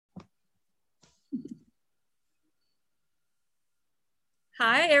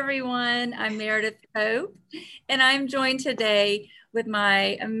Hi, everyone. I'm Meredith Pope, and I'm joined today with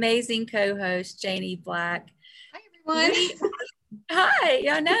my amazing co-host, Janie Black. Hi, everyone. We, hi,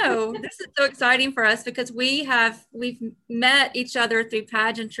 I know this is so exciting for us because we've met each other through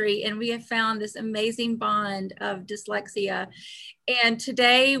pageantry, and we have found this amazing bond of dyslexia. And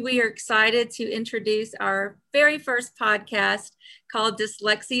today we are excited to introduce our very first podcast called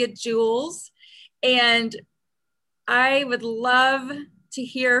Dyslexia Jewels. And I would love to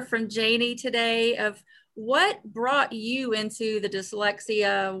hear from Janie today of what brought you into the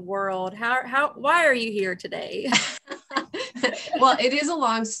dyslexia world. Why are you here today? Well, it is a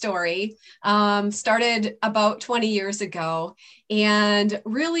long story. Started about 20 years ago. And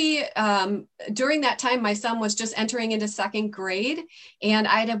really, during that time, my son was just entering into second grade. And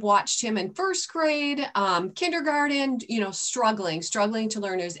I'd have watched him in first grade, kindergarten, struggling to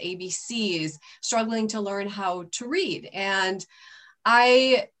learn his ABCs, struggling to learn how to read. And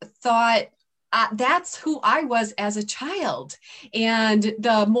I thought, that's who I was as a child. And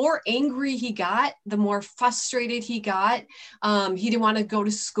the more angry he got, the more frustrated he got. He didn't want to go to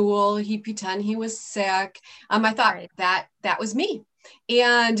school. He'd pretend he was sick. I thought that was me.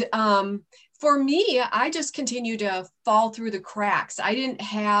 And for me, I just continued to fall through the cracks. I didn't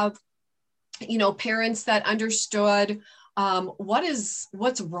have, parents that understood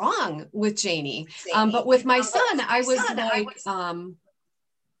what's wrong with Janie. But with my son, I was like,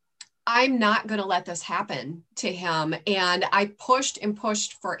 I'm not going to let this happen to him. And I pushed and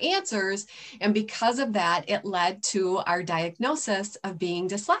pushed for answers. And because of that, it led to our diagnosis of being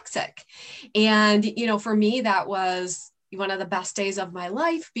dyslexic. And, for me, that was one of the best days of my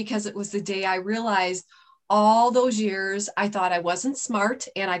life because it was the day I realized all those years I thought I wasn't smart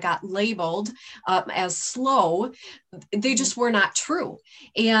and I got labeled as slow. They just were not true.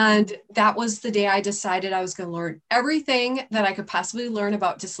 And that was the day I decided I was going to learn everything that I could possibly learn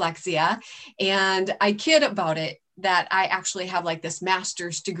about dyslexia. And I kid about it, that I actually have like this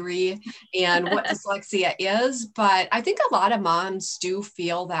master's degree and what dyslexia is. But I think a lot of moms do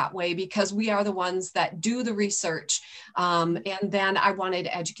feel that way because we are the ones that do the research. And then I wanted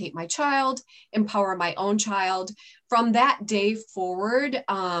to educate my child, empower my own child. From that day forward,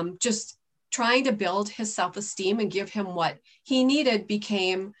 just trying to build his self-esteem and give him what he needed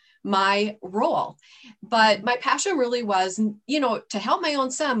became my role. But my passion really was, to help my own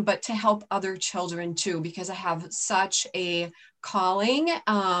son, but to help other children too, because I have such a calling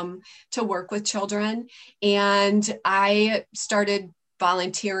to work with children. And I started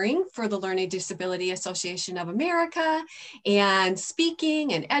volunteering for the Learning Disability Association of America and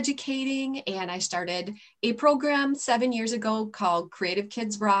speaking and educating. And I started a program 7 years ago called Creative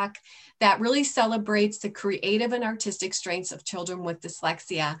Kids Rock that really celebrates the creative and artistic strengths of children with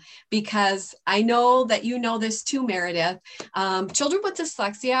dyslexia, because I know that you know this too, Meredith. Children with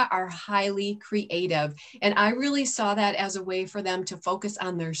dyslexia are highly creative. And I really saw that as a way for them to focus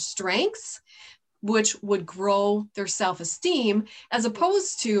on their strengths, which would grow their self-esteem, as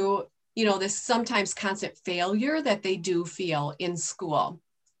opposed to, this sometimes constant failure that they do feel in school.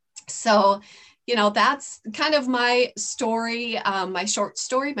 So, that's kind of my story, my short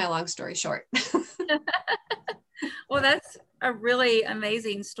story, my long story short. Well, that's a really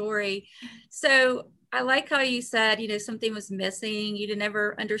amazing story. So I like how you said, something was missing. You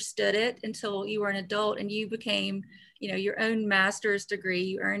never understood it until you were an adult and you became, your own master's degree.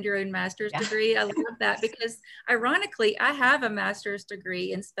 You earned your own master's degree. I love that because ironically, I have a master's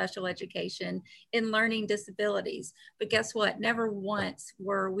degree in special education in learning disabilities. But guess what? Never once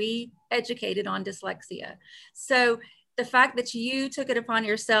were we educated on dyslexia. So the fact that you took it upon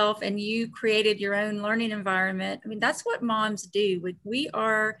yourself and you created your own learning environment, that's what moms do. We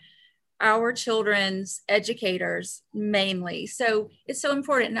are our children's educators mainly. So it's so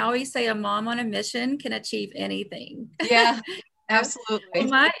important. And I always say a mom on a mission can achieve anything. Yeah, absolutely.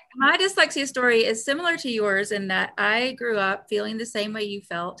 Well, my dyslexia story is similar to yours in that I grew up feeling the same way you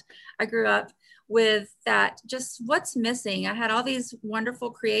felt. I grew up with that, just what's missing. I had all these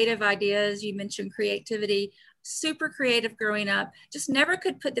wonderful creative ideas. You mentioned creativity, super creative growing up, just never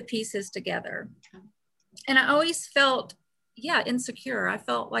could put the pieces together. And I always felt insecure. I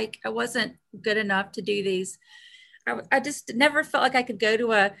felt like I wasn't good enough to do these. I just never felt like I could go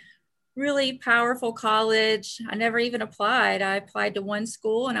to a really powerful college. I never even applied. I applied to one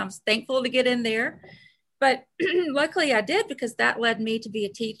school and I was thankful to get in there. But luckily I did, because that led me to be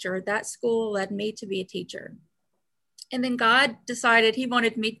a teacher. That school led me to be a teacher. And then God decided he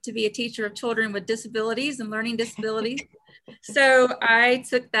wanted me to be a teacher of children with disabilities and learning disabilities. So I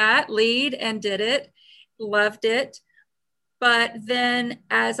took that lead and did it, loved it. But then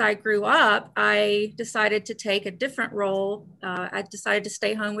as I grew up, I decided to take a different role. I decided to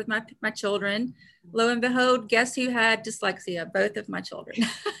stay home with my children. Lo and behold, guess who had dyslexia? Both of my children.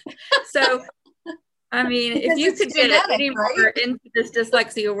 So, I mean, if Because you it's could get genetic, any more right? into this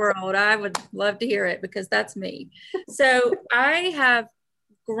dyslexia world, I would love to hear it because that's me. So I have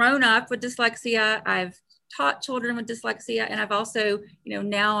grown up with dyslexia. I've taught children with dyslexia, and I've also,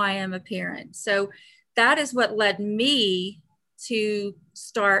 now I am a parent. So that is what led me to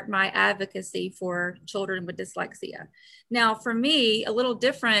start my advocacy for children with dyslexia. Now, for me, a little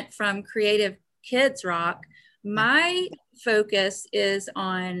different from Creative Kids Rock, my focus is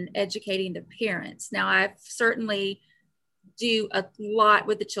on educating the parents. Now, I certainly do a lot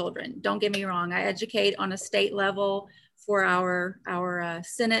with the children. Don't get me wrong. I educate on a state level for our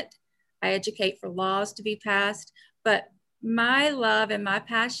Senate. I educate for laws to be passed. But my love and my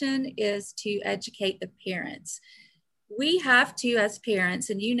passion is to educate the parents. We have to, as parents,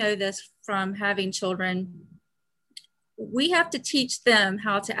 and you know this from having children, we have to teach them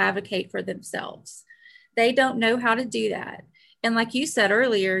how to advocate for themselves. They don't know how to do that. And like you said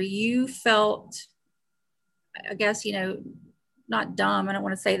earlier, you felt, I guess, not dumb, I don't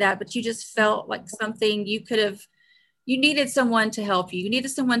want to say that, but you just felt like something you needed someone to help you. You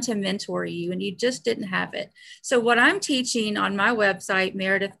needed someone to mentor you, and you just didn't have it. So what I'm teaching on my website,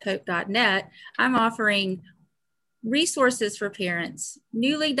 meredithpope.net, I'm offering resources for parents,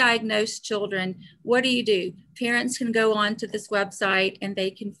 newly diagnosed children. What do? Parents can go on to this website and they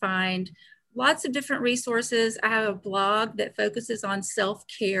can find lots of different resources. I have a blog that focuses on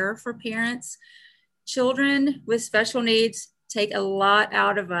self-care for parents. Children with special needs take a lot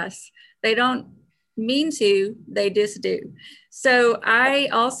out of us. They don't mean to, they just do. So I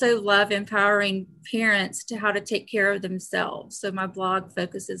also love empowering parents to how to take care of themselves. So my blog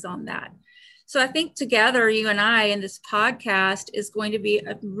focuses on that. So I think together, you and I in this podcast is going to be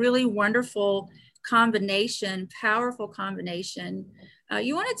a really wonderful combination, powerful combination.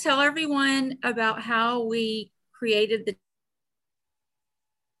 You want to tell everyone about how we created the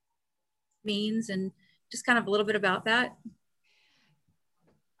means and just kind of a little bit about that?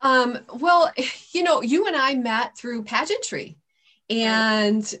 Well, you and I met through pageantry, Right.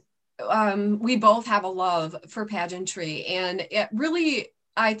 and we both have a love for pageantry. And it really,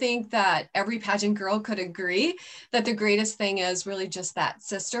 I think that every pageant girl could agree that the greatest thing is really just that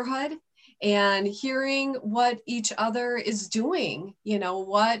sisterhood and hearing what each other is doing,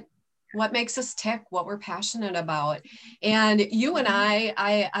 what makes us tick, what we're passionate about. And you and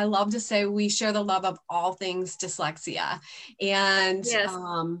I love to say we share the love of all things dyslexia. And Yes.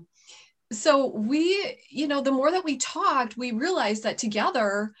 so we, the more that we talked, we realized that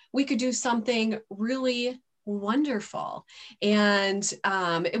together we could do something really wonderful. And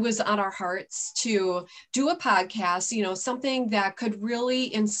it was on our hearts to do a podcast, something that could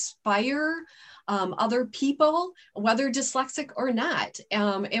really inspire other people, whether dyslexic or not,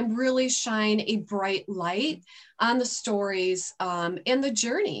 and really shine a bright light on the stories and the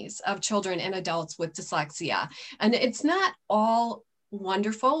journeys of children and adults with dyslexia. And it's not all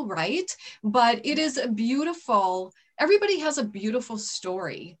wonderful, right? But it is a beautiful, everybody has a beautiful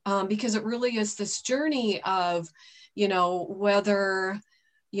story because it really is this journey of, whether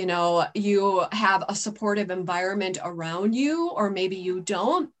you have a supportive environment around you or maybe you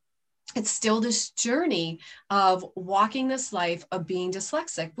don't. It's still this journey of walking this life of being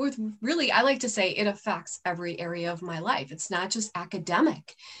dyslexic with really, I like to say it affects every area of my life. It's not just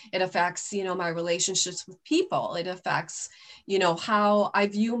academic. It affects, my relationships with people. It affects, how I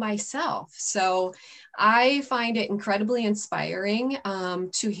view myself. So I find it incredibly inspiring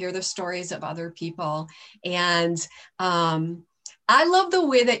to hear the stories of other people. And I love the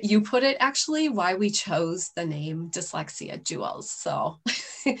way that you put it, actually, why we chose the name Dyslexia Jewels. So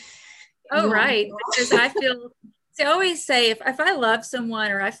Oh, right. Because I feel, see, I always say if I love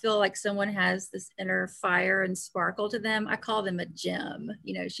someone or I feel like someone has this inner fire and sparkle to them, I call them a gem.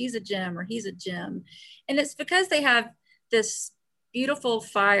 She's a gem or he's a gem. And it's because they have this beautiful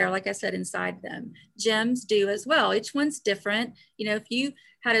fire, like I said, inside them. Gems do as well. Each one's different. If you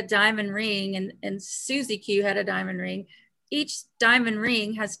had a diamond ring and Susie Q had a diamond ring, each diamond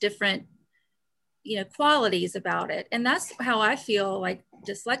ring has different qualities about it. And that's how I feel like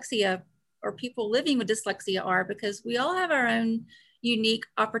dyslexia or people living with dyslexia are, because we all have our own unique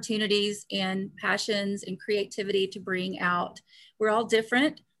opportunities and passions and creativity to bring out. We're all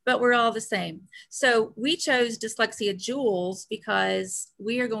different, but we're all the same. So we chose Dyslexia Jewels because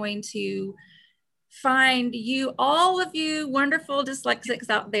we are going to find you, all of you wonderful dyslexics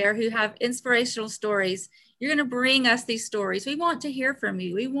out there who have inspirational stories. You're going to bring us these stories. We want to hear from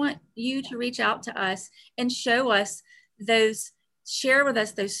you. We want you to reach out to us and show us share with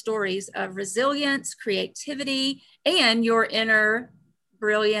us those stories of resilience, creativity, and your inner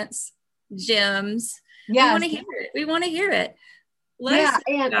brilliance gems. We want Yes. to hear it. We want to hear it. Let us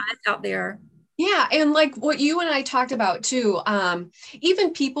Yeah. know, And guys out there. yeah. And like what you and I talked about too,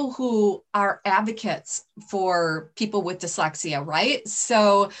 even people who are advocates for people with dyslexia, right?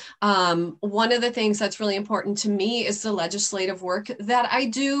 So one of the things that's really important to me is the legislative work that I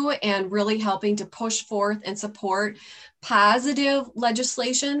do, and really helping to push forth and support positive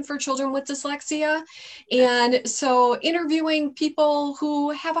legislation for children with dyslexia. And so interviewing people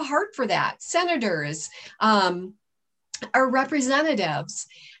who have a heart for that, senators, our representatives,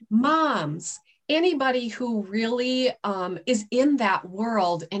 moms, anybody who really is in that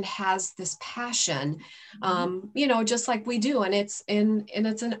world and has this passion, just like we do. And it's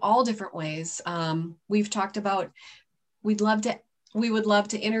in all different ways. We've talked about, we would love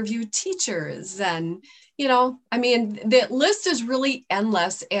to interview teachers, and the list is really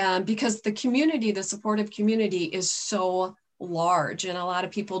endless, and because the supportive community is so large, and a lot of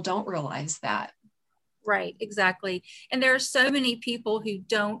people don't realize that. Right, exactly. And there are so many people who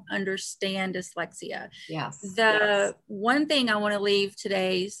don't understand dyslexia. Yes. The one thing I want to leave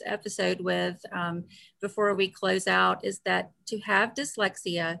today's episode with before we close out is that to have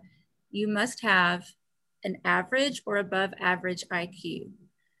dyslexia, you must have an average or above average IQ.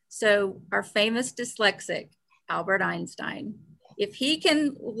 So our famous dyslexic, Albert Einstein, if he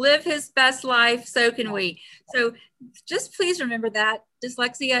can live his best life, so can we. So just please remember that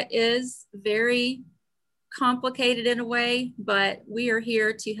dyslexia is very complicated in a way, but we are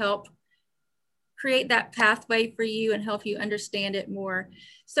here to help create that pathway for you and help you understand it more.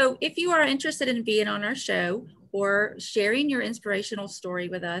 So if you are interested in being on our show or sharing your inspirational story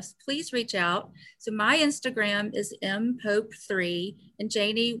with us, please reach out. So my Instagram is mpope3. And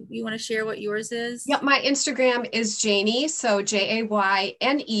Janie, you want to share what yours is? Yep, my Instagram is Janie, so Jaynel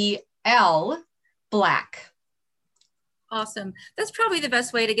Black. Awesome. That's probably the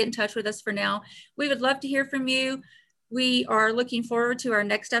best way to get in touch with us for now. We would love to hear from you. We are looking forward to our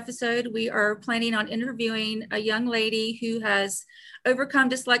next episode. We are planning on interviewing a young lady who has overcome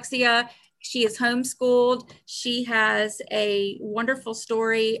dyslexia. She is homeschooled. She has a wonderful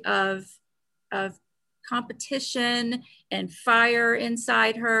story of competition and fire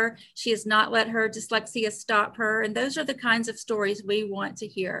inside her. She has not let her dyslexia stop her. And those are the kinds of stories we want to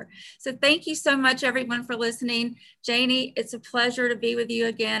hear. So thank you so much, everyone, for listening. Janie, it's a pleasure to be with you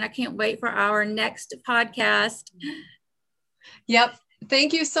again. I can't wait for our next podcast. Yep.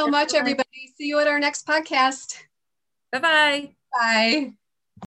 Thank you so much, everybody. See you at our next podcast. Bye-bye. Bye.